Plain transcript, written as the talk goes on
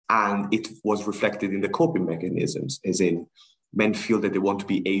And it was reflected in the coping mechanisms, as in men feel that they want to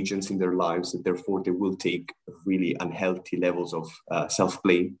be agents in their lives, and therefore they will take really unhealthy levels of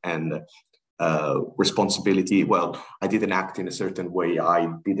self-blame and responsibility. Well, I didn't act in a certain way, I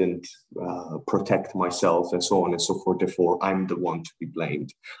didn't protect myself, and so on and so forth. Therefore, I'm the one to be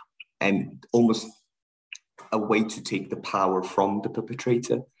blamed. And almost a way to take the power from the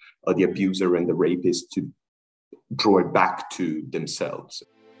perpetrator or the abuser and the rapist to draw it back to themselves.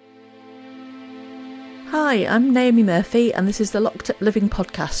 Hi, I'm Naomi Murphy, and this is the Locked Up Living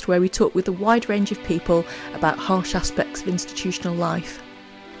podcast, where we talk with a wide range of people about harsh aspects of institutional life.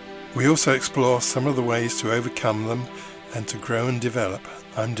 We also explore some of the ways to overcome them and to grow and develop.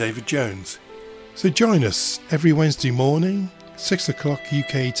 I'm David Jones. So join us every Wednesday morning, 6 o'clock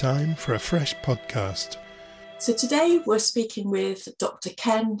UK time, for a fresh podcast. So today we're speaking with Dr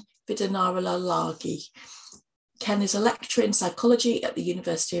Kennath Widanaralalage. Ken is a lecturer in psychology at the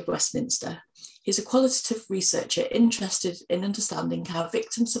University of Westminster. He's a qualitative researcher interested in understanding how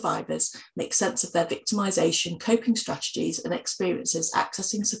victim survivors make sense of their victimisation, coping strategies and experiences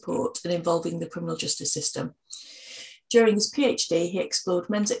accessing support and involving the criminal justice system. During his PhD, he explored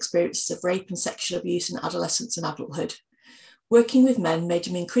men's experiences of rape and sexual abuse in adolescence and adulthood. Working with men made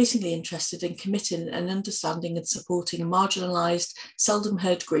him increasingly interested in committing and understanding and supporting marginalised,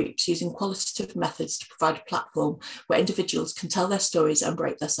 seldom-heard groups using qualitative methods to provide a platform where individuals can tell their stories and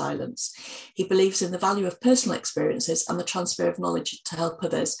break their silence. He believes in the value of personal experiences and the transfer of knowledge to help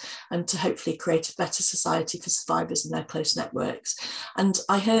others and to hopefully create a better society for survivors and their close networks. And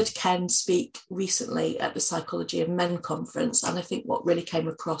I heard Ken speak recently at the Psychology of Men conference, and I think what really came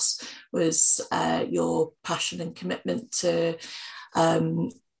across was your passion and commitment to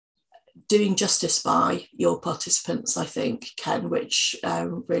doing justice by your participants, I think, Ken, which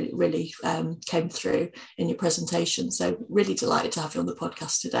really came through in your presentation. So really delighted to have you on the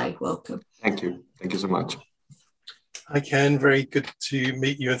podcast today. Welcome. Thank you. Thank you so much. Hi, Ken. Very good to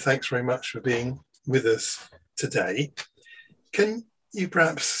meet you, and thanks very much for being with us today. Can you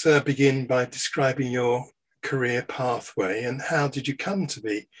perhaps begin by describing your career pathway, and how did you come to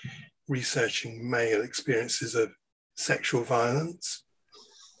be researching male experiences of sexual violence?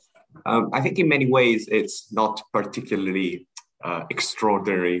 I think in many ways it's not particularly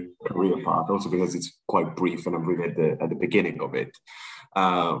extraordinary career path, also because it's quite brief and I'm really at the beginning of it.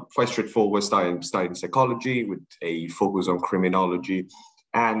 Quite straightforward, studying psychology with a focus on criminology.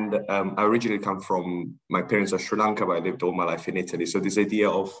 And I originally come from, my parents are Sri Lanka, but I lived all my life in Italy. So this idea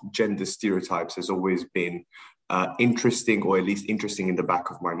of gender stereotypes has always been interesting, or at least interesting in the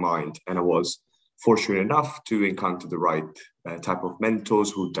back of my mind. And I was fortunate enough to encounter the right type of mentors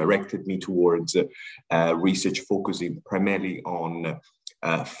who directed me towards research focusing primarily on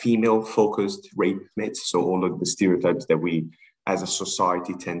female-focused rape myths. So all of the stereotypes that we as a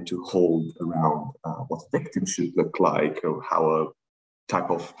society tend to hold around what victims should look like, or how a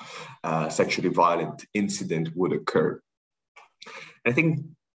type of sexually violent incident would occur. I think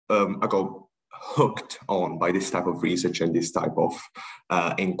I got hooked on by this type of research and this type of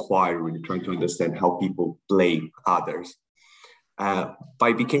inquiry, trying to understand how people blame others. But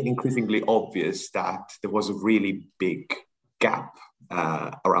it became increasingly obvious that there was a really big gap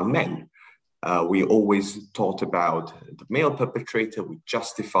around men. We always thought about the male perpetrator, we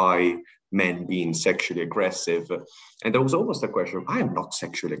justify men being sexually aggressive. And there was almost a question, I am not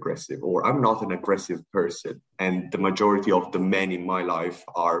sexually aggressive, or I'm not an aggressive person. And the majority of the men in my life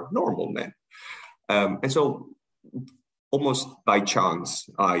are normal men. And so almost by chance,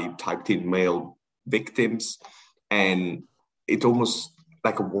 I typed in male victims, and it almost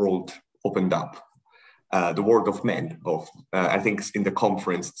like a world opened up. The world of men. I think in the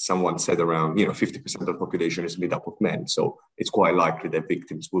conference, someone said around 50% of the population is made up of men. So it's quite likely that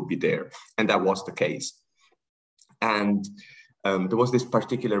victims would be there. And that was the case. And there was this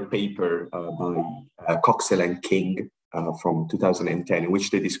particular paper by Coxell and King from 2010, in which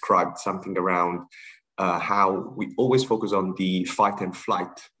they described something around how we always focus on the fight and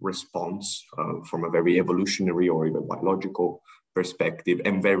flight response from a very evolutionary or even biological perspective,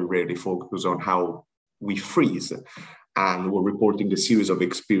 and very rarely focus on how we freeze. And we're reporting a series of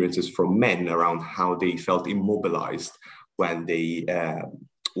experiences from men around how they felt immobilized when they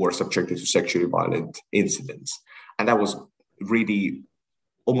were subjected to sexually violent incidents. And that was really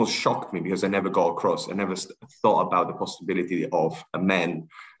almost shocked me, because I never thought about the possibility of a man.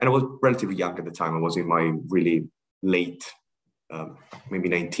 And I was relatively young at the time. I was in my really late, maybe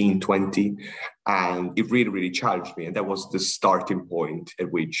 19, 20. And it really, really challenged me. And that was the starting point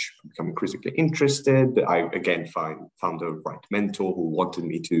at which I became increasingly interested. I, again, found the right mentor who wanted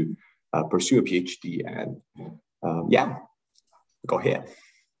me to pursue a PhD. And got here.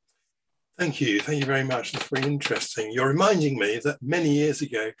 Thank you very much. That's very interesting. You're reminding me that many years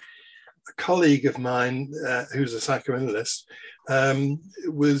ago, a colleague of mine who's a psychoanalyst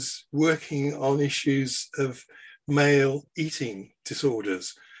was working on issues of male eating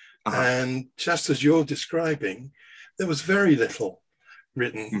disorders. And just as you're describing, there was very little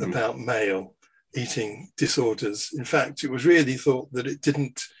written about male eating disorders. In fact, it was really thought that it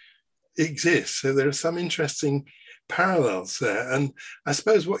didn't exist. So there are some interesting parallels there. And I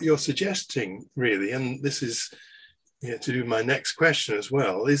suppose what you're suggesting really, and this is to do my next question as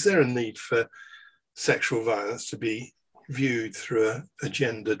well, is there a need for sexual violence to be viewed through a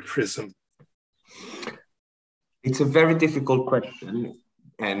gendered prism? It's a very difficult question,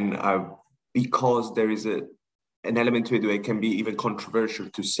 and because there is an element to it where it can be even controversial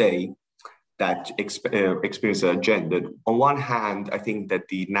to say that experiences are gendered. On one hand, I think that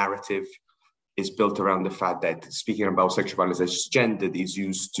the narrative is built around the fact that speaking about sexual violence as gendered is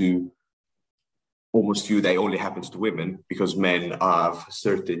used to almost view that it only happens to women because men have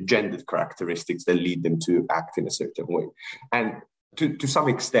certain gendered characteristics that lead them to act in a certain way. And to some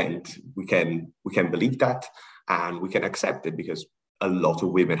extent, we can believe that, and we can accept it because a lot of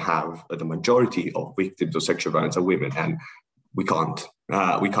women have the majority of victims of sexual violence are women, and we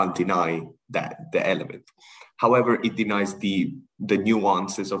can't deny that the element. However, it denies the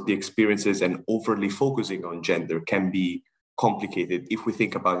nuances of the experiences, and overly focusing on gender can be complicated if we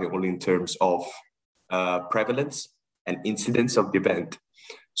think about it only in terms of prevalence and incidence of the event.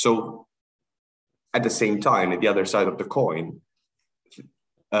 So at the same time, at the other side of the coin,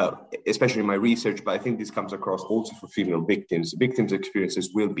 especially in my research, but I think this comes across also for female victims, victims'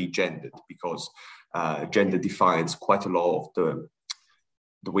 experiences will be gendered because gender defines quite a lot of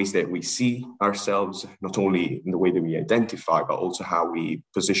the ways that we see ourselves, not only in the way that we identify, but also how we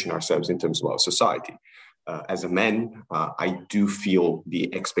position ourselves in terms of our society. As a man, I do feel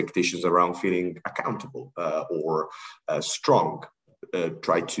the expectations around feeling accountable or strong,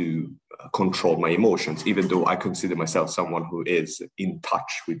 try to control my emotions, even though I consider myself someone who is in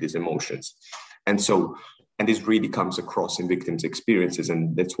touch with these emotions. And this really comes across in victims' experiences,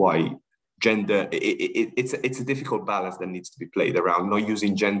 and that's why gender, it's a difficult balance that needs to be played around, not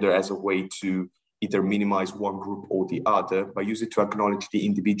using gender as a way to either minimize one group or the other, but use it to acknowledge the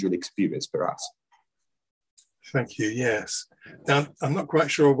individual experience perhaps. Thank you, yes. Now, I'm not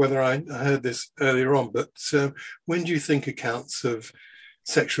quite sure whether I heard this earlier on, but when do you think accounts of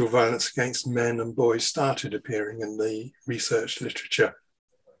sexual violence against men and boys started appearing in the research literature?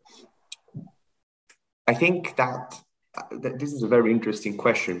 I think that this is a very interesting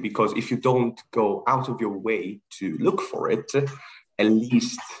question, because if you don't go out of your way to look for it, at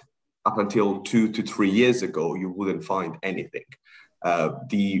least up until 2 to 3 years ago, you wouldn't find anything.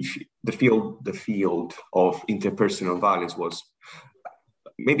 The field of interpersonal violence was,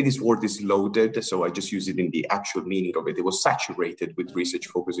 maybe this word is loaded, so I just use it in the actual meaning of it. It was saturated with research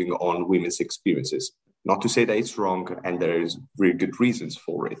focusing on women's experiences. Not to say that it's wrong, and there is very good reasons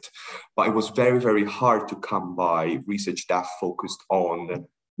for it, but it was very, very hard to come by research that focused on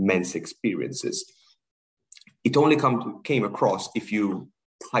men's experiences. It only came across if you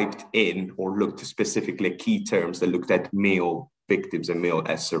typed in or looked specifically at key terms that looked at male victims and male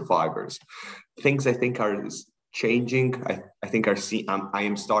as survivors. Things I think are changing. I think I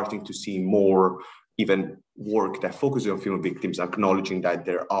am starting to see more even work that focuses on female victims, acknowledging that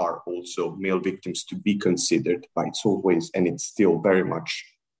there are also male victims to be considered, but it's always, and it's still very much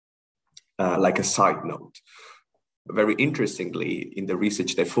like a side note. Very interestingly, in the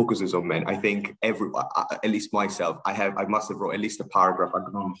research that focuses on men, I think at least myself, I must have wrote at least a paragraph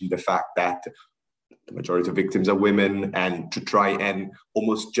acknowledging the fact that the majority of victims are women, and to try and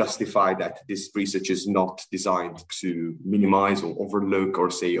almost justify that this research is not designed to minimize or overlook or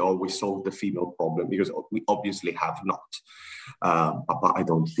say, oh, we solved the female problem, because we obviously have not. But I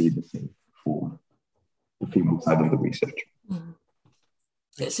don't see the thing for the female side of the research. Mm.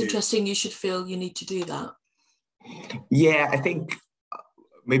 It's interesting you should feel you need to do that. Yeah, I think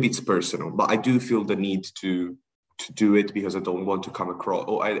maybe it's personal, but I do feel the need to do it because I don't want to come across,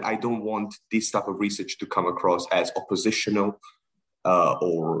 or I don't want this type of research to come across as oppositional,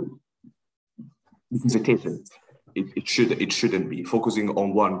 or because it isn't. It shouldn't be. Focusing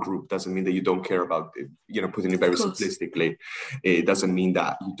on one group doesn't mean that you don't care about it. Putting it very simplistically, it doesn't mean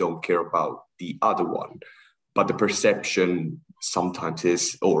that you don't care about the other one. But the perception sometimes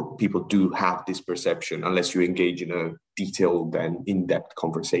is, or people do have this perception, unless you engage in a detailed and in-depth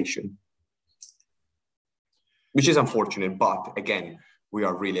conversation, which is unfortunate. But again, we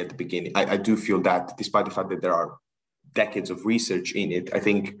are really at the beginning. I do feel that despite the fact that there are decades of research in it, I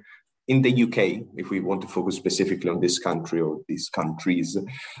think in the UK, if we want to focus specifically on this country or these countries,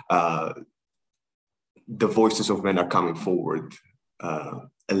 the voices of men are coming forward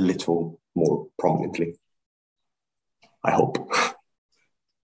a little more prominently. I hope.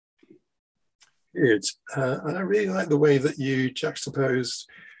 Good. And I really like the way that you juxtaposed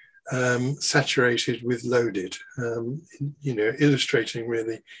saturated with loaded, illustrating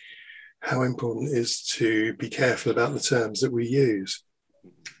really how important it is to be careful about the terms that we use.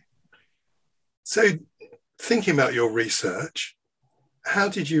 So, thinking about your research, how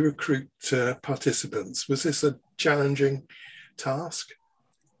did you recruit participants? Was this a challenging task?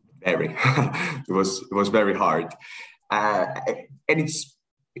 Very. It was very hard, and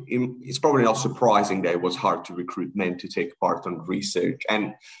it's probably not surprising that it was hard to recruit men to take part on research.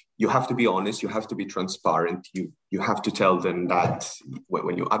 And you have to be honest, you have to be transparent. You have to tell them that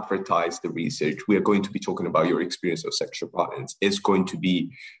when you advertise the research, we are going to be talking about your experience of sexual violence. It's going to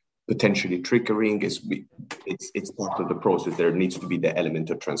be potentially triggering. It's part of the process. There needs to be the element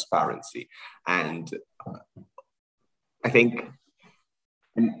of transparency. And I think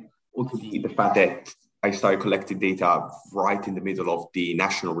also the fact that I started collecting data right in the middle of the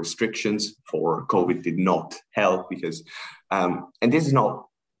national restrictions for COVID did not help because, and this is not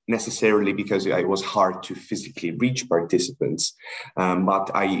necessarily because it was hard to physically reach participants,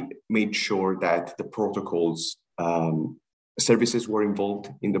 but I made sure that the protocols, services were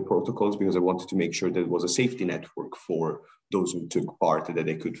involved in the protocols because I wanted to make sure that there was a safety network for those who took part that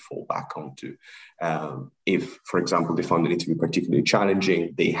they could fall back onto. If, for example, they found the interview particularly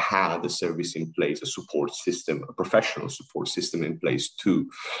challenging, they had a service in place, a support system, a professional support system in place to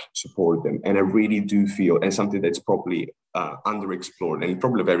support them. And I really do feel, and something that's probably underexplored and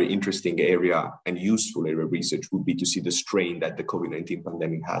probably a very interesting area and useful area of research would be to see the strain that the COVID-19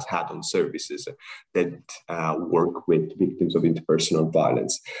 pandemic has had on services that work with victims of interpersonal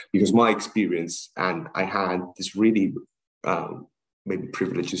violence. Because my experience, and I had this really maybe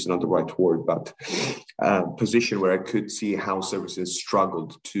privilege is not the right word, but position where I could see how services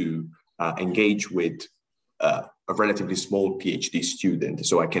struggled to engage with a relatively small PhD student.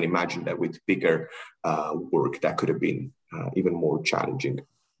 So I can imagine that with bigger work, that could have been even more challenging.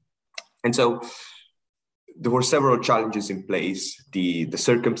 And so there were several challenges in place. The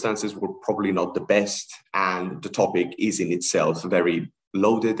circumstances were probably not the best, and the topic is in itself very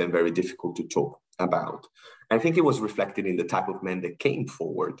loaded and very difficult to talk about. I think it was reflected in the type of men that came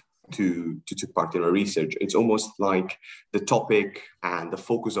forward to take part in our research. It's almost like the topic and the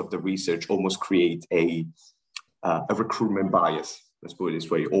focus of the research almost create a recruitment bias, let's put it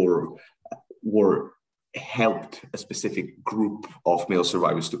this way, or helped a specific group of male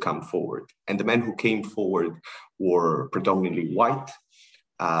survivors to come forward. And the men who came forward were predominantly white.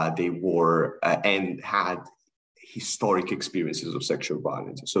 They were and had historic experiences of sexual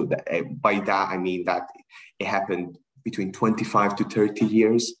violence. So by that, I mean that it happened between 25 to 30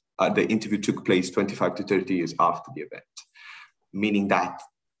 years. The interview took place 25 to 30 years after the event, meaning that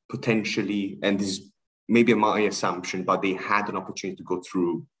potentially, and this is maybe my assumption, but they had an opportunity to go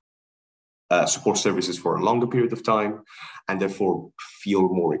through support services for a longer period of time, and therefore feel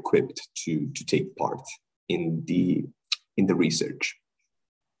more equipped to take part in the research.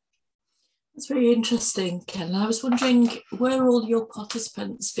 That's very interesting, Ken. I was wondering, were all your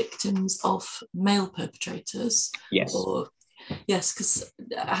participants victims of male perpetrators? Yes. Yes, because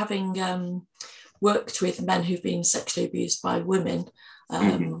having worked with men who've been sexually abused by women,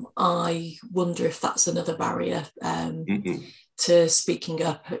 I wonder if that's another barrier to speaking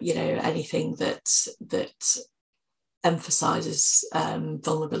up. Anything that emphasises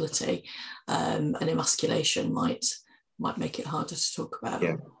vulnerability and emasculation might make it harder to talk about.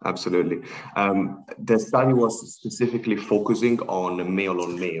 Yeah, absolutely. The study was specifically focusing on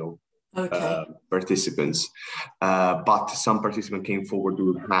male participants, but some participants came forward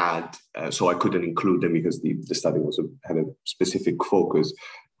who had, so I couldn't include them because the study had a specific focus.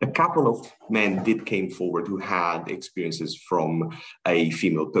 A couple of men came forward who had experiences from a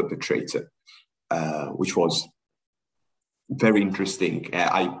female perpetrator, which was very interesting.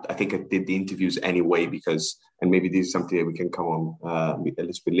 I think I did the interviews anyway because, and maybe this is something that we can come on a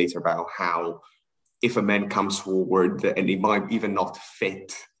little bit later about how if a man comes forward and he might even not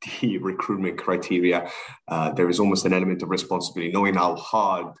fit the recruitment criteria, there is almost an element of responsibility, knowing how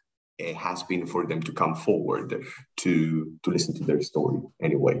hard it has been for them to come forward to listen to their story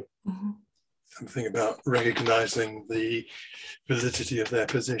anyway. Mm-hmm. Something about recognizing the validity of their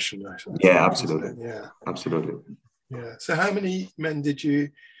position, I suppose. Yeah, absolutely. Yeah, absolutely. Yeah. So how many men did you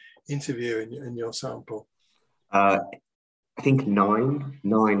interview in your sample? I think nine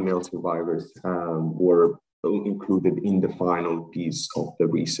male survivors were included in the final piece of the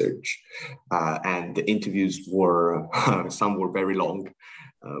research. And the interviews were, some were very long.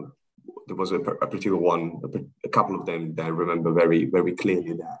 There was a particular one, a couple of them that I remember very, very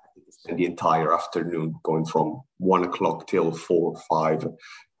clearly, that I spent the entire afternoon going from 1 o'clock till 4 or 5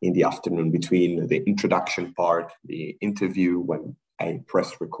 in the afternoon between the introduction part, the interview when I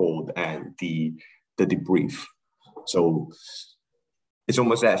pressed record, and the debrief. So it's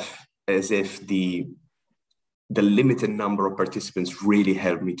almost as if the limited number of participants really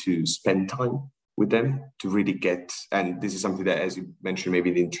helped me to spend time with them, to really get, and this is something that, as you mentioned maybe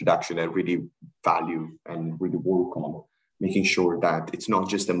in the introduction, I really value and really work on, making sure that it's not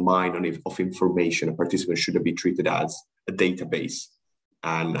just a mine of information. A participant shouldn't be treated as a database,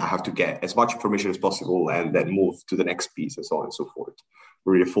 and I have to get as much information as possible and then move to the next piece and so on and so forth.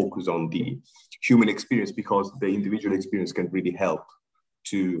 Really focus on the human experience, because the individual experience can really help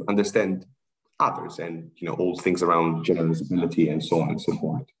to understand others and, you know, all things around generalizability and so on and so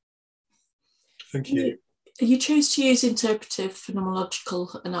forth. Thank you. You chose to use interpretive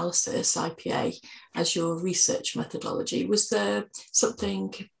phenomenological analysis, IPA, as your research methodology. Was there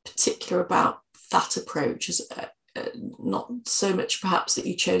something particular about that approach? Not so much perhaps that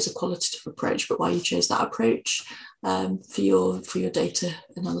you chose a qualitative approach, but why you chose that approach for your data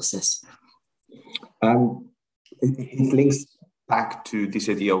analysis? It links back to this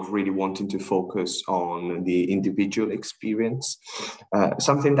idea of really wanting to focus on the individual experience,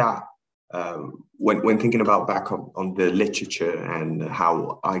 something that when thinking about back on the literature and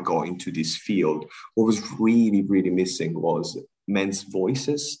how I got into this field, what was really, really missing was men's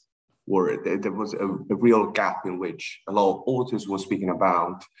voices. There was a real gap in which a lot of authors were speaking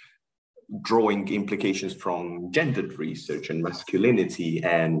about drawing implications from gendered research and masculinity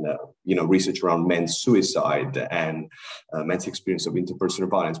and research around men's suicide and men's experience of interpersonal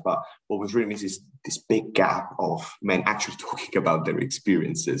violence. But what was really missing is this big gap of men actually talking about their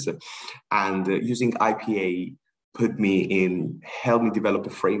experiences. And using IPA helped me develop a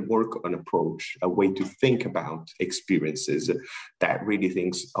framework, an approach, a way to think about experiences that really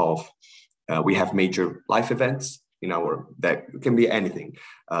thinks of, we have major life events that can be anything,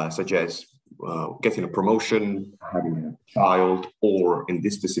 such as getting a promotion, having a child, or in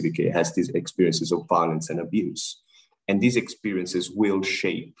this specific case, has these experiences of violence and abuse. And these experiences will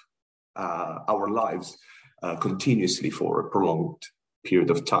shape our lives continuously for a prolonged period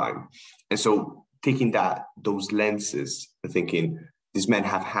of time. And so taking those lenses, thinking these men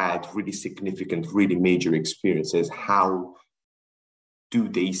have had really significant, really major experiences, how do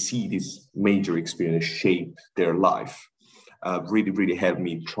they see these major experiences shape their life? Really, really helped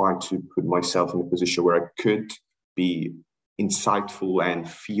me try to put myself in a position where I could be insightful and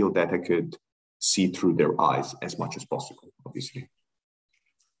feel that I could see through their eyes as much as possible, obviously.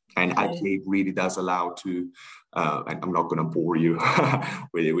 And IPA really does allow to, and I'm not going to bore you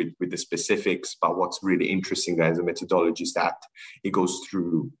with the specifics, but what's really interesting as a methodology is that it goes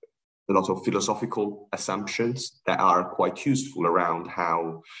through a lot of philosophical assumptions that are quite useful around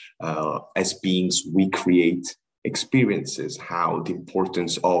how, as beings, we create experiences, how the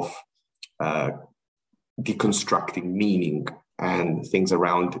importance of deconstructing meaning and things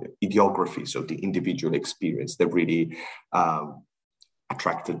around ideography, so the individual experience, that really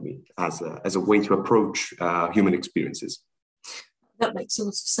attracted me as a way to approach human experiences. That makes a lot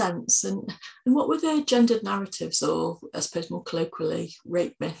of sense. And what were the gendered narratives, or I suppose more colloquially,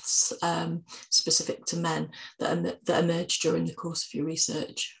 rape myths specific to men that emerged during the course of your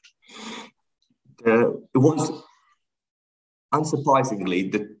research? The ones,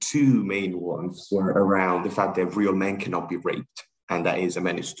 unsurprisingly, the two main ones were around the fact that real men cannot be raped. And that is, a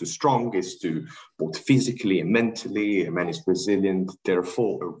man is too strong, is too both physically and mentally, a man is resilient.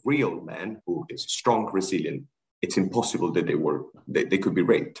 Therefore, a real man who is strong, resilient, it's impossible that they could be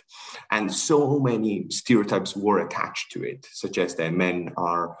raped. And so many stereotypes were attached to it, such as that men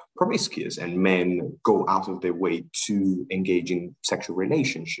are promiscuous and men go out of their way to engage in sexual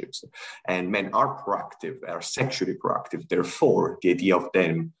relationships. And men are proactive, are sexually proactive. Therefore, the idea of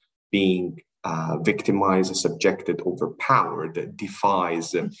them being victimized, subjected, overpowered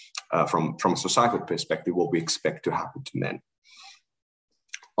defies, from a societal perspective, what we expect to happen to men.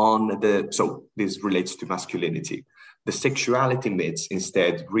 So this relates to masculinity. The sexuality myths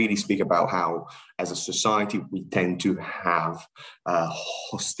instead really speak about how, as a society, we tend to have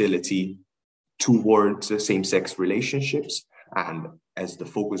hostility towards same-sex relationships. And as the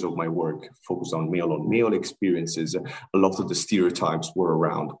focus of my work focused on male experiences, a lot of the stereotypes were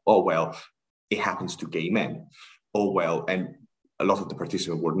around, oh, well, it happens to gay men. Oh, well, and a lot of the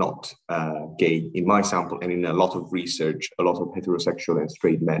participants were not gay in my sample, and in a lot of research, a lot of heterosexual and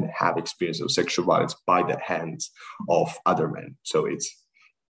straight men have experience of sexual violence by the hands of other men. So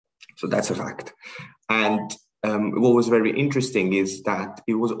that's a fact. And what was very interesting is that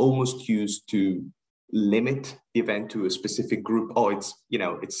it was almost used to limit the event to a specific group. Oh,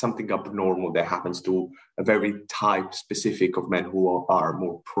 it's something abnormal that happens to a very type specific of men who are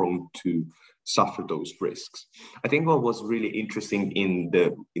more prone to suffer those risks. I think what was really interesting in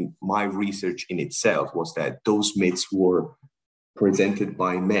my research in itself was that those myths were presented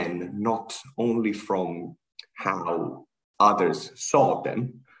by men, not only from how others saw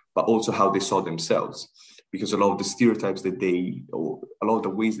them, but also how they saw themselves. Because a lot of the stereotypes or a lot of the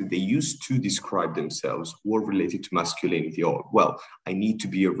ways that they used to describe themselves were related to masculinity. Or, well, I need to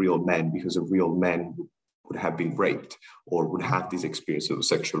be a real man because a real man would have been raped or would have this experience of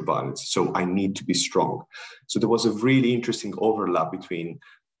sexual violence. So I need to be strong. So there was a really interesting overlap between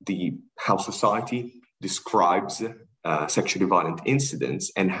how society describes sexually violent incidents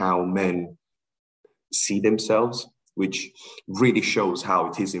and how men see themselves, which really shows how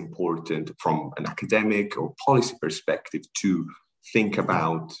it is important from an academic or policy perspective to think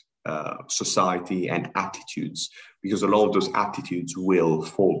about society and attitudes, because a lot of those attitudes will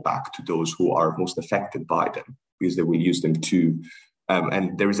fall back to those who are most affected by them, because they will use them to,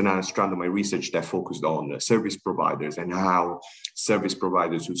 and there is another strand of my research that focused on service providers and how service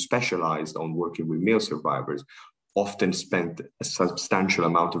providers who specialized on working with male survivors often spent a substantial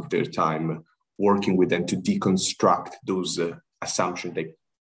amount of their time working with them to deconstruct those assumptions that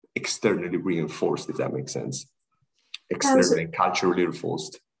externally reinforced, if that makes sense. Externally and culturally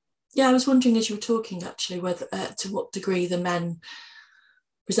reinforced. Yeah, I was wondering as you were talking actually whether to what degree the men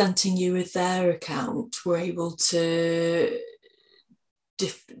presenting you with their account were able to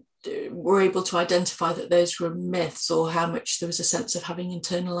identify that those were myths, or how much there was a sense of having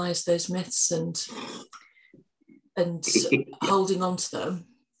internalized those myths and holding on to them.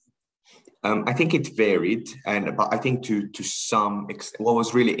 I think it varied, but I think to some extent, what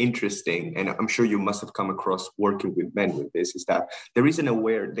was really interesting, and I'm sure you must have come across working with men with this, is that there is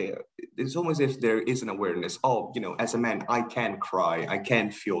it's almost as if there is an awareness of, as a man, I can cry, I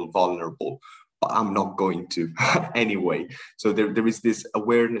can feel vulnerable, but I'm not going to anyway. So there is this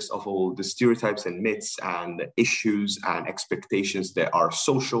awareness of all the stereotypes and myths and issues and expectations that are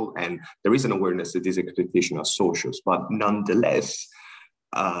social, and there is an awareness that these expectations are social, but nonetheless,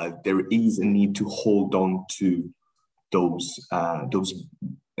 there is a need to hold on to those,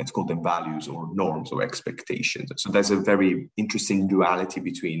 let's call them values or norms or expectations. So there's a very interesting duality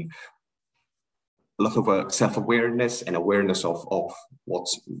between a lot of self-awareness and awareness of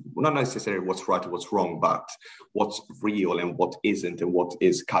what's, not necessarily what's right or what's wrong, but what's real and what isn't, and what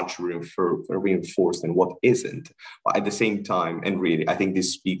is culturally reinforced and what isn't. But at the same time, and really, I think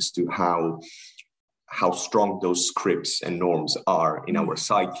this speaks to how strong those scripts and norms are in our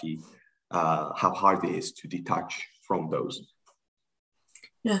psyche, how hard it is to detach from those.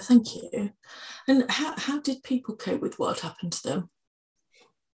 Yeah, thank you. And how did people cope with what had happened to them?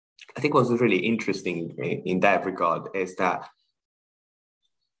 I think what was really interesting in that regard is that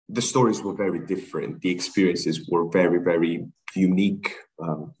the stories were very different. The experiences were very, very unique.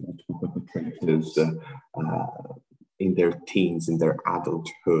 Perpetrators in their teens, in their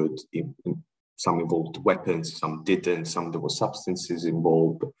adulthood, some involved weapons, some didn't, some there were substances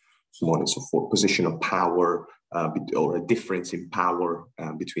involved, so on and so forth. Position of power, or a difference in power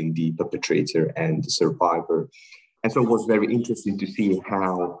between the perpetrator and the survivor. And so it was very interesting to see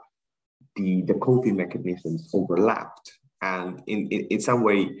how the coping mechanisms overlapped. And in some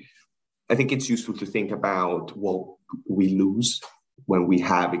way, I think it's useful to think about what we lose when we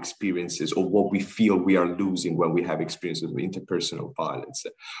have experiences, or what we feel we are losing when we have experiences of interpersonal violence.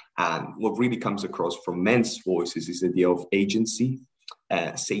 And what really comes across from men's voices is the idea of agency,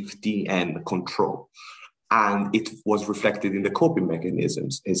 safety, and control. And it was reflected in the coping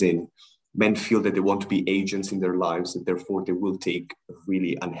mechanisms, as in men feel that they want to be agents in their lives, and therefore they will take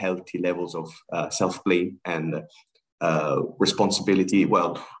really unhealthy levels of self-blame and responsibility.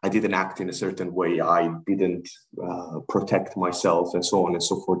 Well, I didn't act in a certain way, I didn't protect myself, and so on and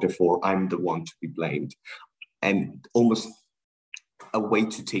so forth, therefore I'm the one to be blamed. And almost a way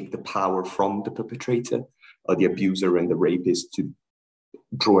to take the power from the perpetrator or the abuser and the rapist to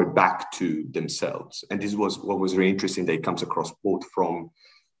draw it back to themselves. And this was what was really interesting, that it comes across both from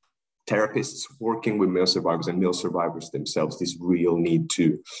therapists working with male survivors and male survivors themselves, this real need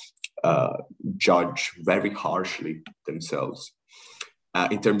to judge very harshly themselves.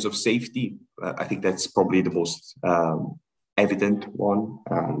 In terms of safety, I think that's probably the most evident one,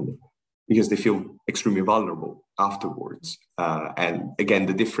 because they feel extremely vulnerable. afterwards. And again,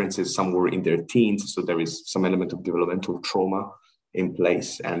 the difference is some were in their teens, so there is some element of developmental trauma in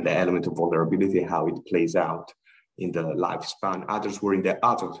place, and the element of vulnerability, how it plays out in the lifespan. Others were in their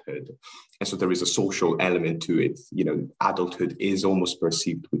adulthood, and so there is a social element to it. You know, adulthood is almost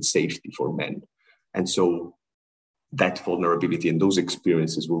perceived with safety for men, and so that vulnerability and those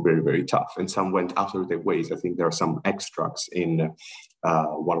experiences were very, very tough, and some went out of their ways. I think there are some extracts in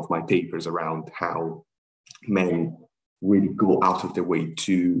one of my papers around how men really go out of their way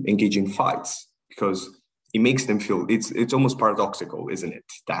to engage in fights, because it makes them feel, it's almost paradoxical, isn't it?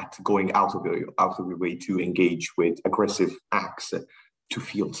 That going out of the way to engage with aggressive acts to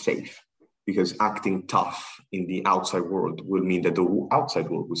feel safe, because acting tough in the outside world will mean that the outside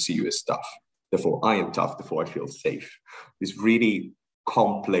world will see you as tough. Therefore, I am tough, therefore I feel safe. This really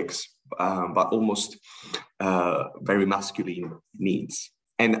complex, but almost very masculine needs.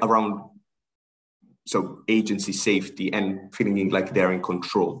 And around, so agency, safety, and feeling like they're in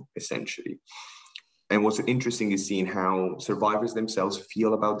control, essentially. And what's interesting is seeing how survivors themselves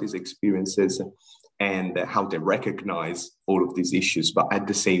feel about these experiences and how they recognize all of these issues, but at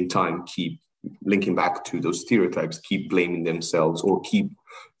the same time keep linking back to those stereotypes, keep blaming themselves, or keep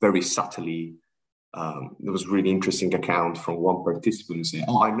very subtly. There was a really interesting account from one participant who said,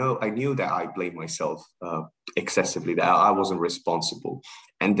 I knew that I blamed myself excessively, that I wasn't responsible.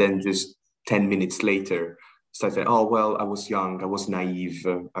 And then just 10 minutes later, started, I was young, I was naive,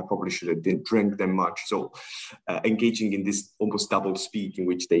 I probably should have didn't drink that much. So engaging in this almost double speak in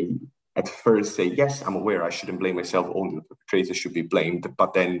which they at first say, yes, I'm aware I shouldn't blame myself, only the perpetrators should be blamed,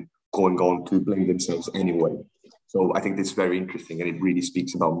 but then going on to blame themselves anyway. So I think this is very interesting, and it really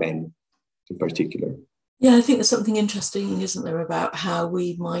speaks about men in particular. Yeah, I think there's something interesting, isn't there, about how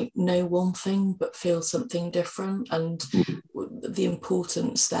we might know one thing but feel something different, and the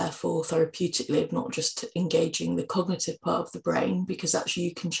importance, therefore, therapeutically, of not just engaging the cognitive part of the brain, because actually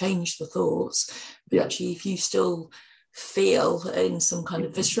you can change the thoughts, but actually if you still feel in some kind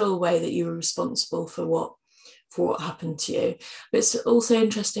of visceral way that you were responsible for what happened to you. But it's also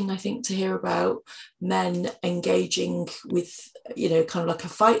interesting, I think, to hear about men engaging with, kind of like a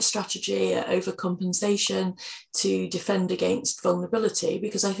fight strategy, overcompensation to defend against vulnerability,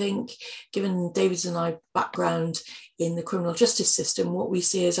 because I think, given David's and I background in the criminal justice system, what we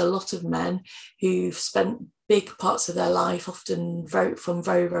see is a lot of men who've spent big parts of their life, often from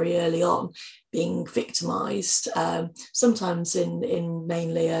very, very early on, being victimised, sometimes in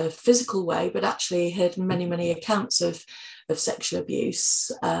mainly a physical way, but actually heard many, many accounts of sexual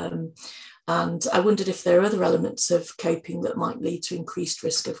abuse. And I wondered if there are other elements of coping that might lead to increased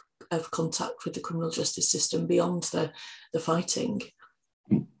risk of contact with the criminal justice system beyond the fighting.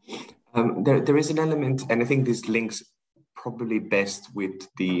 There is an element, and I think this links probably best with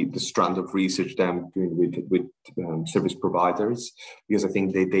the strand of research that I'm doing with service providers, because I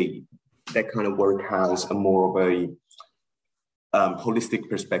think that kind of work has a more of a holistic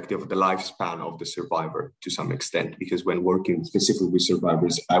perspective of the lifespan of the survivor to some extent, because when working specifically with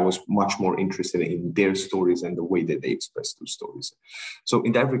survivors, I was much more interested in their stories and the way that they express those stories. So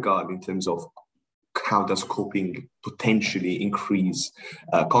in that regard, in terms of how does coping potentially increase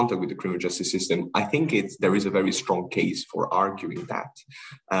contact with the criminal justice system, I think there is a very strong case for arguing that.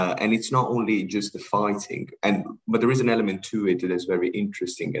 And it's not only just the fighting, but there is an element to it that is very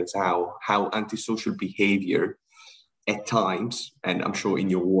interesting, as how antisocial behavior at times, and I'm sure in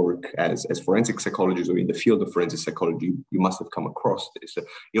your work as forensic psychologists or in the field of forensic psychology, you must have come across this.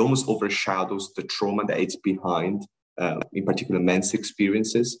 It almost overshadows the trauma that it's behind, in particular men's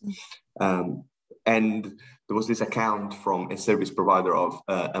experiences. And there was this account from a service provider of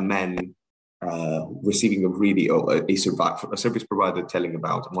a man receiving a service provider telling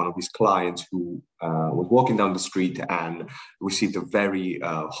about one of his clients who was walking down the street and received a very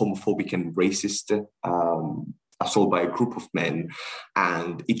homophobic and racist assault by a group of men,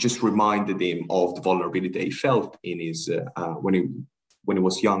 and it just reminded him of the vulnerability he felt in his when he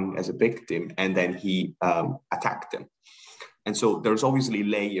was young as a victim, and then he attacked them. And so there's obviously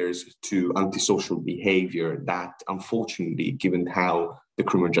layers to antisocial behavior that, unfortunately, given how the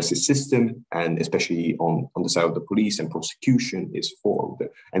criminal justice system, and especially on the side of the police and prosecution, is formed,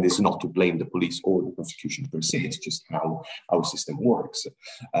 and it's not to blame the police or the prosecution per se, it's just how our system works.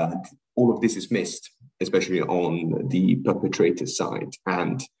 All of this is missed, especially on the perpetrator side,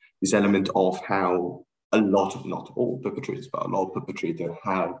 and this element of how a lot of, not all perpetrators, but a lot of perpetrators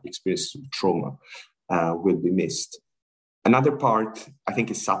have experiences of trauma will be missed. Another part, I think,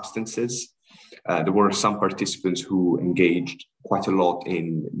 is substances. There were some participants who engaged quite a lot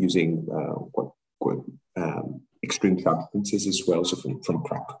in using extreme substances as well, so from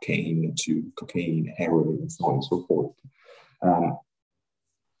crack cocaine to cocaine, heroin, and so on and so forth.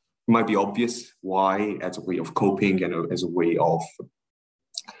 It might be obvious why, as a way of coping and as a way of,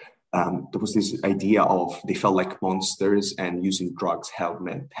 there was this idea of they felt like monsters, and using drugs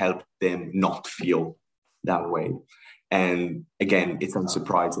helped them not feel that way. And again, it's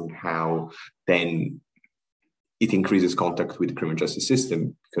unsurprising how then it increases contact with the criminal justice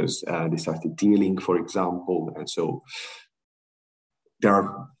system, because they started dealing, for example. And so there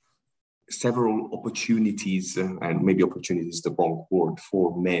are several opportunities, and maybe opportunity is the wrong word,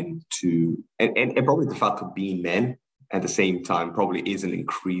 for men to, and probably the fact of being men at the same time probably is an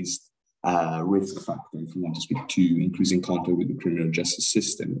increased risk factor, if you want to speak, to increasing contact with the criminal justice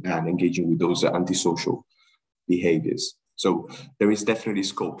system and engaging with those antisocial behaviors. So there is definitely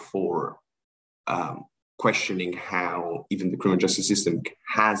scope for questioning how even the criminal justice system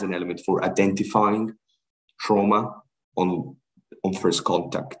has an element for identifying trauma on first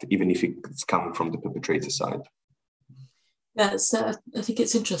contact, even if it's coming from the perpetrator side. Yes, I think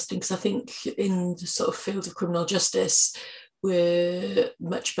it's interesting, because I think in the sort of field of criminal justice, we're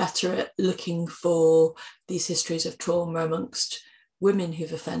much better at looking for these histories of trauma amongst women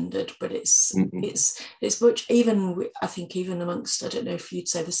who've offended, but it's much, even I think even amongst, I don't know if you'd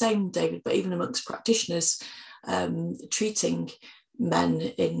say the same, David, but even amongst practitioners treating men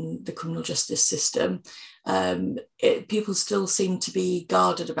in the criminal justice system, people still seem to be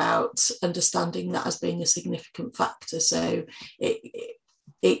guarded about understanding that as being a significant factor. So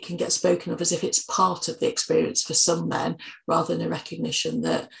it can get spoken of as if it's part of the experience for some men, rather than a recognition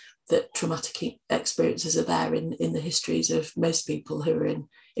that traumatic experiences are there in the histories of most people who are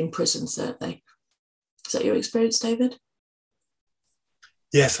in prison, certainly. Is that your experience, David?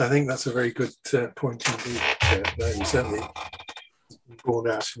 Yes, I think that's a very good point indeed. That certainly borne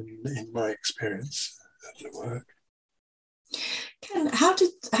out in my experience at the work. Ken, how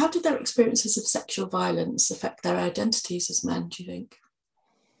did their experiences of sexual violence affect their identities as men, do you think?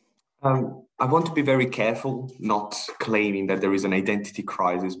 I want to be very careful not claiming that there is an identity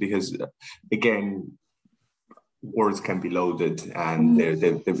crisis, because, again, words can be loaded, and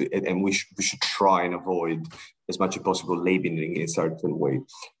and we should try and avoid as much as possible labeling in a certain way.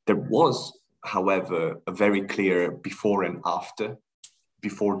 There was, however, a very clear before and after,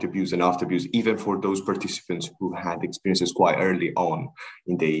 before the abuse and after abuse, even for those participants who had experiences quite early on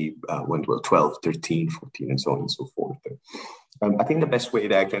in the when they were 12, 13, 14, and so on and so forth. I think the best way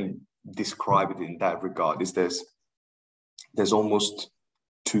that I can describe it in that regard is there's almost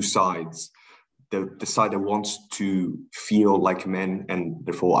two sides. The side that wants to feel like men, and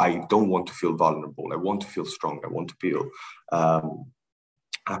therefore I don't want to feel vulnerable. I want to feel strong. I want to feel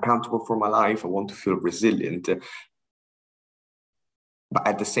accountable for my life. I want to feel resilient. But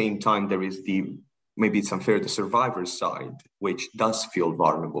at the same time, there is maybe it's unfair, the survivor's side, which does feel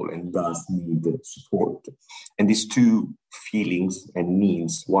vulnerable and does need support. And these two feelings and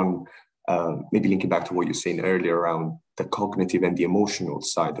needs, one, maybe linking back to what you're saying earlier around the cognitive and the emotional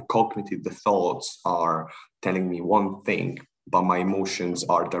side. The cognitive, the thoughts are telling me one thing, but my emotions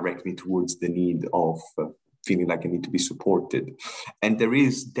are directing me towards the need of feeling like I need to be supported. And there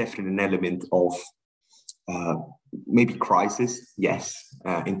is definitely an element of maybe crisis, yes,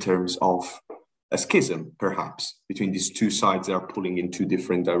 in terms of a schism, perhaps, between these two sides that are pulling in two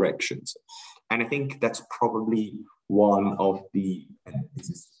different directions. And I think that's probably one of the, and this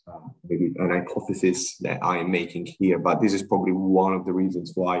is maybe an hypothesis that I am making here, but this is probably one of the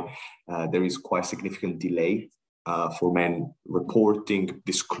reasons why there is quite a significant delay for men reporting,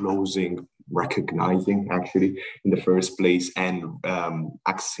 disclosing, recognizing actually in the first place, and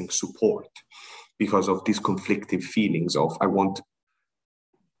accessing support, because of these conflicting feelings of I want.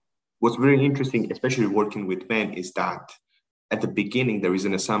 What's very interesting, especially working with men, is that at the beginning there is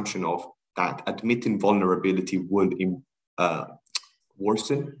an assumption of that admitting vulnerability would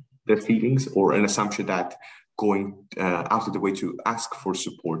worsen their feelings, or an assumption that going out of the way to ask for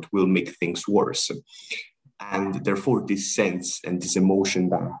support will make things worse. And therefore this sense and this emotion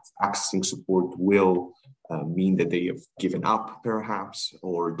that accessing support will mean that they have given up, perhaps,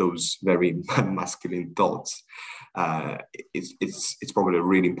 or those very masculine thoughts. It's probably a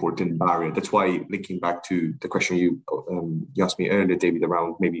really important barrier. That's why, linking back to the question you asked me earlier, David,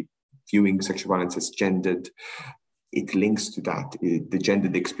 around maybe viewing sexual violence as gendered, it links to that. The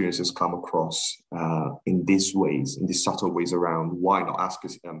gendered experiences come across in these ways, in these subtle ways around why not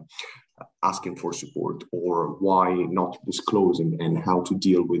asking for support, or why not disclosing, and how to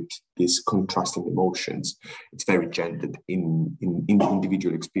deal with these contrasting emotions. It's very gendered in the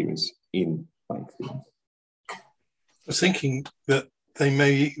individual experience, in my experience. I was thinking that they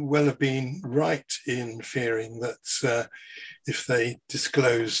may well have been right in fearing that if they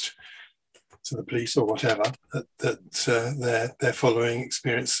disclosed to the police or whatever, that their following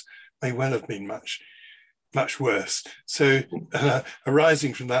experience may well have been much worse. So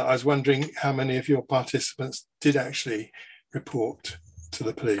arising from that, I was wondering how many of your participants did actually report to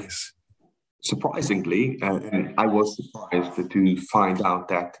the police? Surprisingly, I was surprised to find out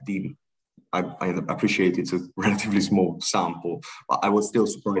that I appreciate it's a relatively small sample, but I was still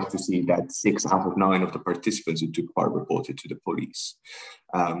surprised to see that 6 out of 9 of the participants who took part reported to the police.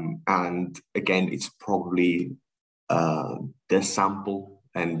 And again, it's probably the sample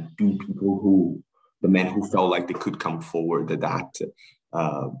and the men who felt like they could come forward that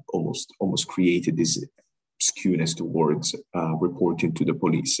almost created this skewness towards reporting to the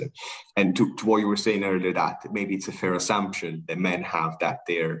police. And to what you were saying earlier, that maybe it's a fair assumption that men have that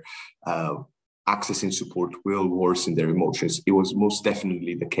their accessing support will worsen their emotions. It was most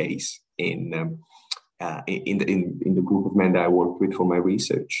definitely the case in the group of men that I worked with for my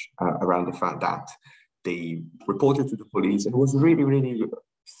research around the fact that they reported to the police, and it was really, really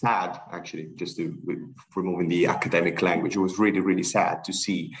sad, actually, just to removing the academic language. It was really, really sad to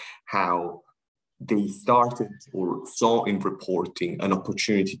see how they started or saw in reporting an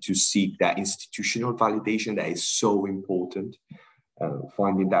opportunity to seek that institutional validation that is so important.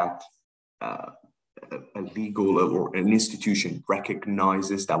 Finding that a legal or an institution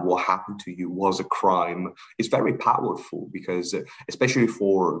recognizes that what happened to you was a crime is very powerful, because especially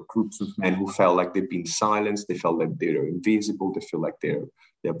for groups of men who felt like they've been silenced, they felt like they're invisible, they feel like they're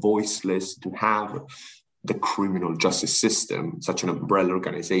voiceless, to have the criminal justice system, such an umbrella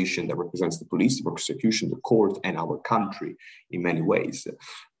organization that represents the police, the prosecution, the court, and our country in many ways.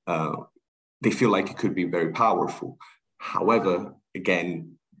 They feel like it could be very powerful. However,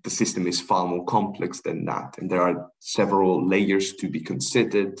 again, the system is far more complex than that, and there are several layers to be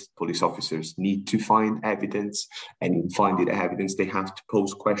considered. Police officers need to find evidence, and in finding evidence, they have to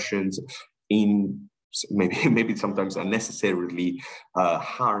pose questions in maybe sometimes unnecessarily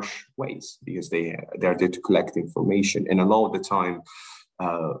harsh ways, because they are there to collect information. And a lot of the time,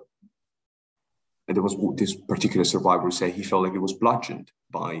 there was this particular survivor who said he felt like he was bludgeoned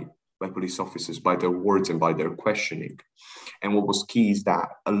by police officers, by their words and by their questioning. And what was key is that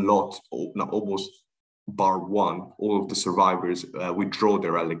almost bar one, all of the survivors withdraw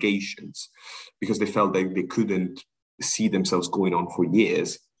their allegations because they felt like they couldn't see themselves going on for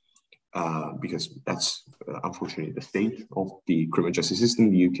years. Because that's unfortunately the state of the criminal justice system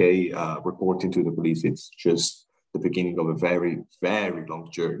in the UK. Reporting to the police, it's just the beginning of a very, very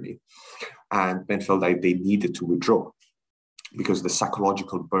long journey. And men felt like they needed to withdraw because the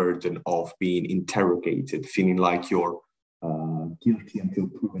psychological burden of being interrogated, feeling like you're guilty until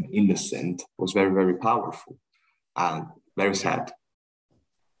proven innocent, was very, very powerful and very sad.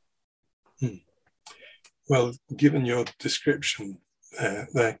 Well, given your description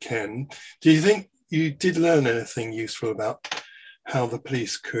there, Ken, do you think you did learn anything useful about how the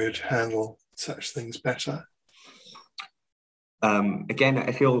police could handle such things better? Again,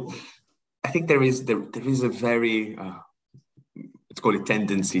 I think there is a very let's call it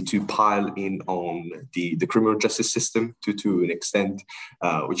tendency to pile in on the criminal justice system to an extent,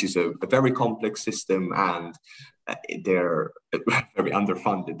 which is a very complex system, and they're a very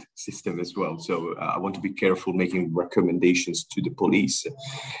underfunded system as well. So I want to be careful making recommendations to the police.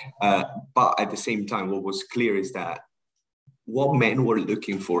 But at the same time, what was clear is that what men were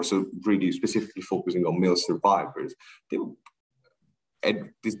looking for, so really specifically focusing on male survivors, and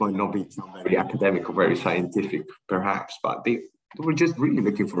this might not be very academic or very scientific perhaps, but they were just really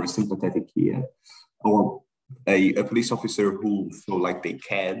looking for a sympathetic ear, or a police officer who felt like they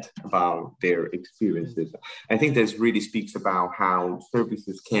cared about their experiences. I think this really speaks about how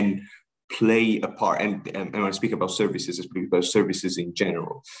services can play a part, and when I speak about services, I speak about services in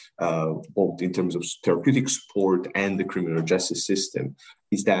general, both in terms of therapeutic support and the criminal justice system,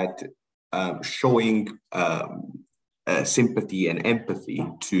 is that showing sympathy and empathy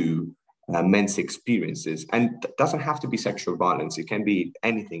to men's experiences. And it doesn't have to be sexual violence. It can be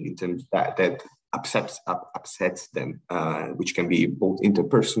anything in terms that upsets them, which can be both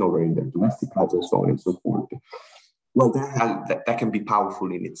interpersonal or in their domestic lives and so on and so forth. Well, that can be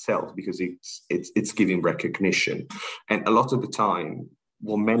powerful in itself because it's giving recognition. And a lot of the time,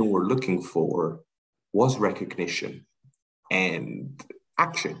 what men were looking for was recognition and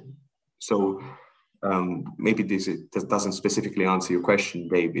action. So maybe this doesn't specifically answer your question,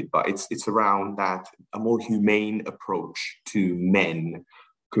 David, but it's around that a more humane approach to men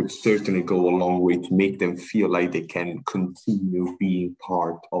could certainly go a long way to make them feel like they can continue being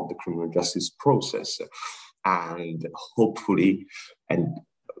part of the criminal justice process. and hopefully, and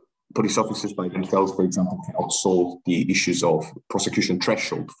police officers by themselves, for example, cannot solve the issues of prosecution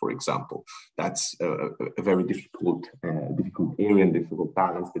threshold, for example. That's a very difficult area and difficult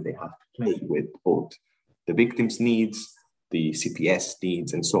balance that they have to play with both the victim's needs, the CPS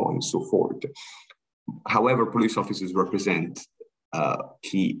needs, and so on and so forth. However, police officers represent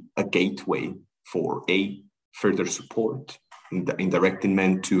a gateway for further support in directing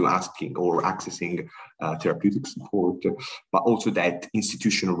men to asking or accessing therapeutic support, but also that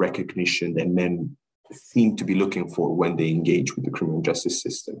institutional recognition that men seem to be looking for when they engage with the criminal justice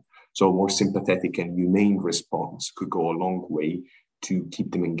system. So a more sympathetic and humane response could go a long way to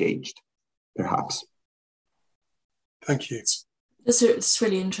keep them engaged, perhaps. Thank you. It's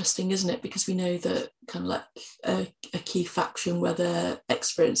really interesting, isn't it? Because we know that kind of like a key faction, whether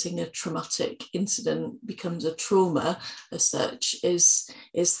experiencing a traumatic incident becomes a trauma as such, is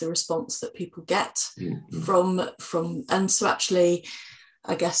the response that people get from. And so actually,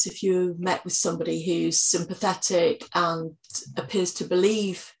 I guess if you met with somebody who's sympathetic and appears to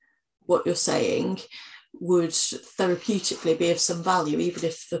believe what you're saying, would therapeutically be of some value, even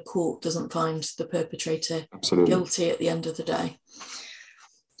if the court doesn't find the perpetrator guilty at the end of the day.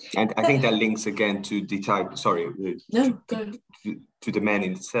 And I think that links again to the type, to the man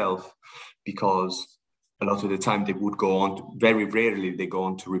itself, because a lot of the time they would go on, very rarely they go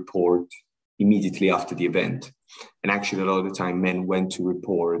on to report immediately after the event. And actually a lot of the time men went to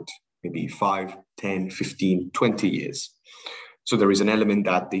report maybe 5, 10, 15, 20 years. So there is an element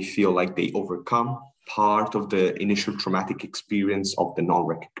that they feel like they overcome part of the initial traumatic experience of the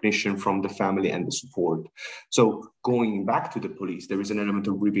non-recognition from the family and the support. So going back to the police, there is an element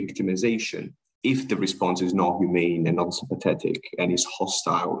of re-victimization if the response is not humane and not sympathetic and is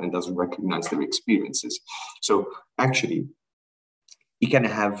hostile and doesn't recognize their experiences. So actually, it can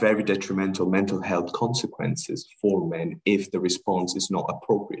have very detrimental mental health consequences for men if the response is not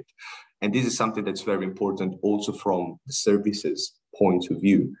appropriate. And this is something that's very important also from the services point of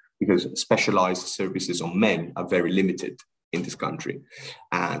view, because specialized services on men are very limited in this country.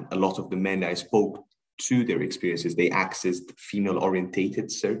 And a lot of the men I spoke to, their experiences, they accessed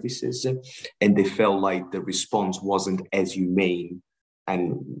female-orientated services, and they felt like the response wasn't as humane.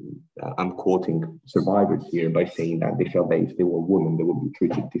 And I'm quoting survivors here by saying that they felt that if they were women, they would be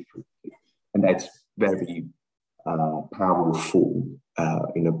treated differently. And that's very powerful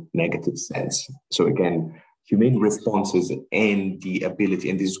in a negative sense. So again, humane responses and the ability,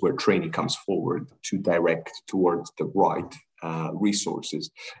 and this is where training comes forward, to direct towards the right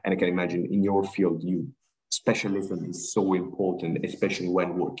resources. And I can imagine in your field, specialism is so important, especially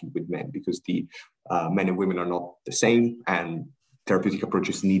when working with men, because the men and women are not the same, and therapeutic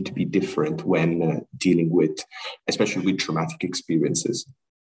approaches need to be different when dealing with, especially with traumatic experiences.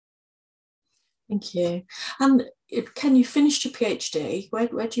 Thank you. And Ken, you finished your PhD.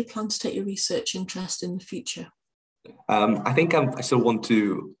 Where do you plan to take your research interest in the future? I think I still want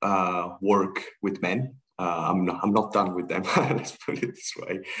to work with men. I'm not done with them, let's put it this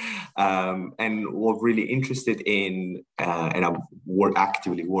way. And what I'm really interested in, and I'm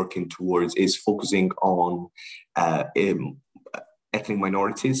actively working towards, is focusing on ethnic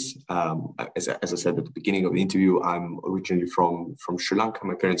minorities. As I said at the beginning of the interview, I'm originally from Sri Lanka.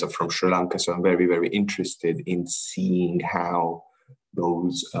 My parents are from Sri Lanka, so I'm very, very interested in seeing how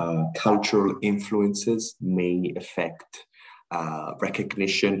those cultural influences may affect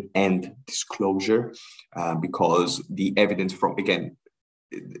recognition and disclosure, because the evidence from, again,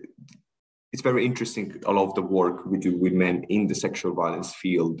 it's very interesting. A lot of the work we do with men in the sexual violence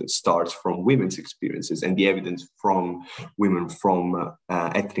field starts from women's experiences, and the evidence from women from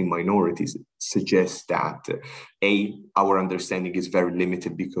ethnic minorities suggests that our understanding is very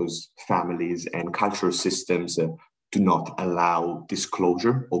limited because families and cultural systems do not allow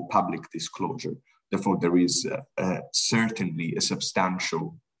disclosure or public disclosure. Therefore, there is certainly a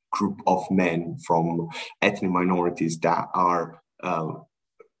substantial group of men from ethnic minorities that are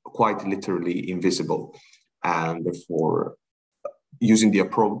quite literally invisible. And therefore, using the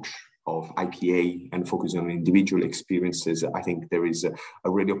approach of IPA and focusing on individual experiences, I think there is a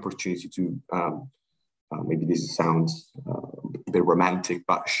real opportunity to, maybe this sounds a bit romantic,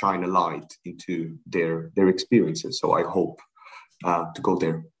 but shine a light into their experiences. So I hope to go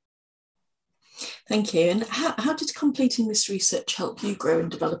there. Thank you. And how did completing this research help you grow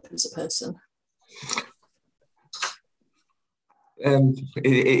and develop as a person?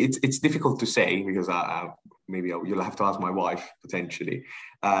 It's difficult to say, because maybe you'll have to ask my wife potentially.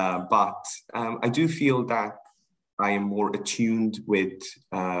 But I do feel that I am more attuned with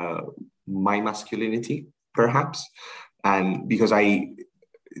my masculinity, perhaps, and because again,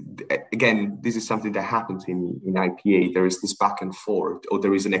 again, this is something that happens in IPA. There is this back and forth, or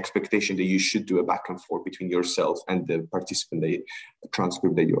there is an expectation that you should do a back and forth between yourself and the participant, the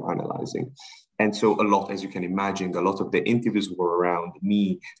transcript that you're analyzing. And so a lot, as you can imagine, a lot of the interviews were around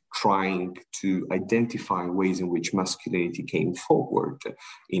me trying to identify ways in which masculinity came forward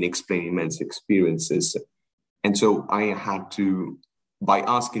in explaining men's experiences. And so I had to, by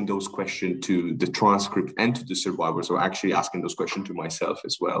asking those questions to the transcript and to the survivors, or actually asking those questions to myself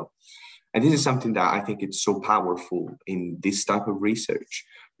as well. And this is something that I think it's so powerful in this type of research,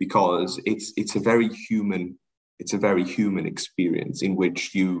 because it's a very human experience in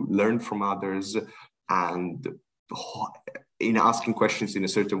which you learn from others, and in asking questions in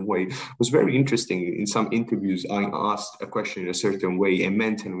a certain way. It was very interesting. In some interviews, I asked a question in a certain way, and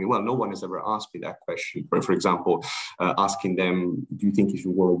men telling me, well, no one has ever asked me that question. For example, asking them, do you think if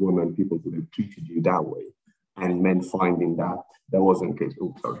you were a woman, people would have treated you that way? And men finding that wasn't the case.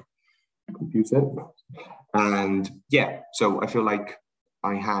 Oh, sorry, computer. And yeah, so I feel like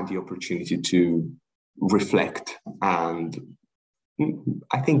I had the opportunity to reflect and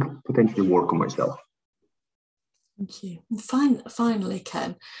I think potentially work on myself. Thank you. Finally,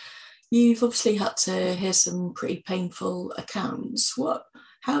 Ken, you've obviously had to hear some pretty painful accounts.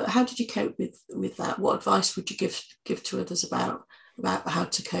 How did you cope with that? What advice would you give to others about how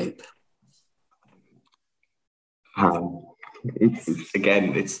to cope?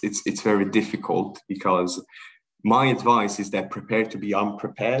 It's very difficult, because my advice is that prepare to be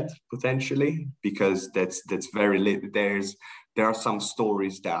unprepared, potentially, because that's very late. There are some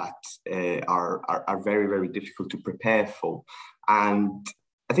stories that are very, very difficult to prepare for. And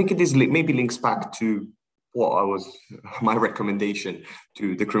I think it is maybe links back to what my recommendation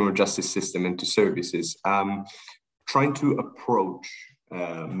to the criminal justice system and to services, trying to approach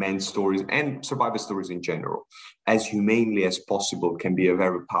men's stories and survivor stories in general as humanely as possible can be a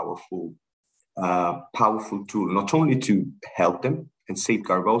very powerful tool, not only to help them and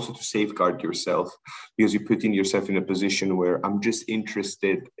safeguard, but also to safeguard yourself, because you put yourself in a position where I'm just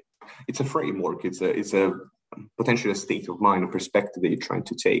interested. It's a framework. It's a potentially a state of mind, a perspective that you're trying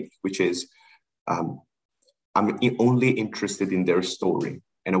to take, which is I'm only interested in their story,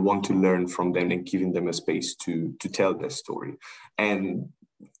 and I want to learn from them and giving them a space to tell their story. And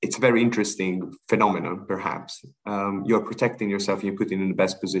it's a very interesting phenomenon, perhaps. You're protecting yourself and you're putting in the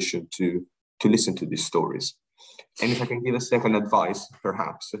best position to listen to these stories. And if I can give a second advice,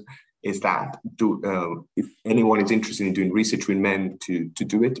 perhaps, is that if anyone is interested in doing research with men, to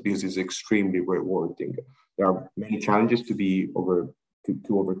do it, because it's extremely rewarding. There are many challenges to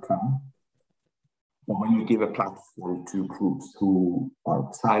overcome. But when you give a platform to groups who are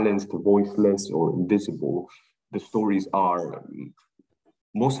silenced, voiceless, or invisible, the stories are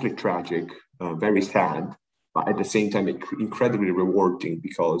mostly tragic, very sad, but at the same time incredibly rewarding,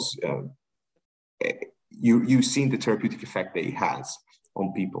 because you've seen the therapeutic effect that it has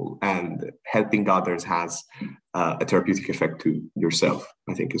on people, and helping others has a therapeutic effect to yourself,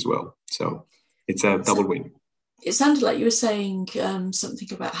 I think, as well. So it's a double win. It sounded like you were saying something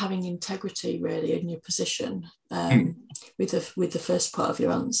about having integrity, really, in your position with the first part of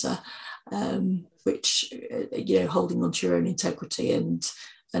your answer, which, holding on to your own integrity and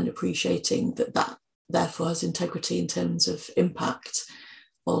appreciating that therefore has integrity in terms of impact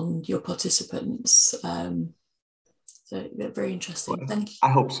on your participants. So very interesting. Thank you. I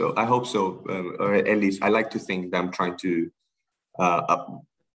hope so. Or at least I like to think that I'm trying to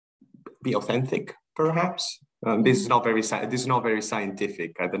be authentic, perhaps. This is not very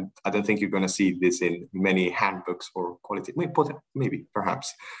scientific. I don't think you're going to see this in many handbooks for quality. Maybe,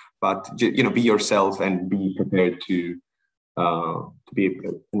 perhaps, but be yourself and be prepared to be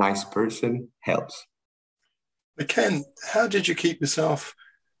a nice person helps. But Ken, how did you keep yourself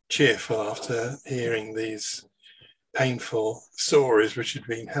cheerful after hearing these painful stories, which had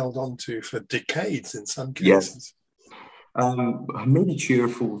been held on to for decades in some cases? Yes. Maybe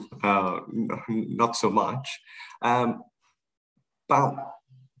cheerful, not so much. But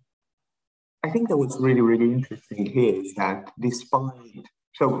I think that what's really, really interesting here is that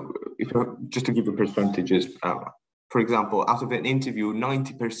just to give you percentages, for example, out of an interview,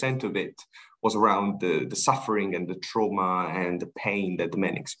 90% of it was around the suffering and the trauma and the pain that the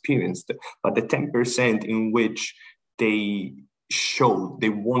men experienced. But the 10% in which they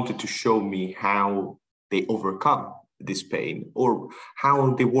wanted to show me how they overcome this pain, or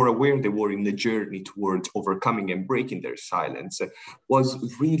how they were aware they were in the journey towards overcoming and breaking their silence, was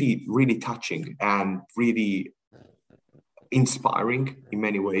really, really touching and really inspiring in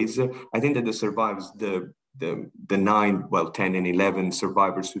many ways. I think that the survivors, the 10 and 11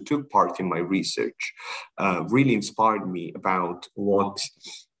 survivors who took part in my research really inspired me about what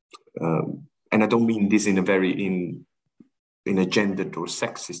and I don't mean this in a very in a gendered or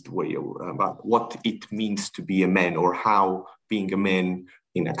sexist way, about what it means to be a man, or how being a man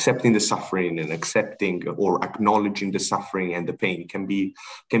in accepting the suffering and accepting or acknowledging the suffering and the pain can be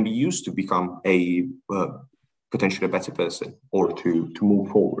used to become a potentially a better person, or to move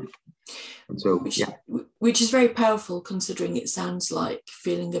forward. And so, which is very powerful, considering it sounds like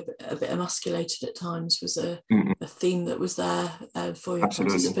feeling a bit emasculated at times was a theme that was there for your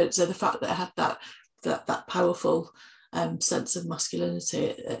participants. So the fact that it had that powerful sense of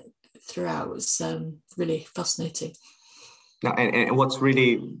masculinity throughout was really fascinating. Now, and what's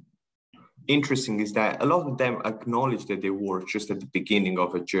really interesting is that a lot of them acknowledge that they were just at the beginning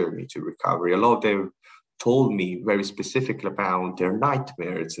of a journey to recovery. A lot of them told me very specifically about their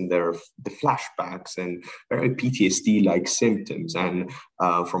nightmares and the flashbacks and very PTSD-like symptoms. And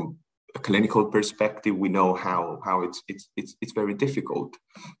from a clinical perspective, we know how it's very difficult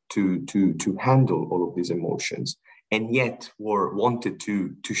to handle all of these emotions. And yet were wanted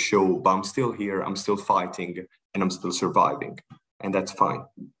to show, but I'm still here, I'm still fighting, and I'm still surviving. And that's fine.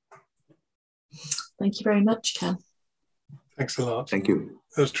 Thank you very much, Ken. Thanks a lot. Thank you.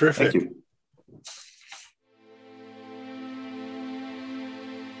 That was terrific. Thank you.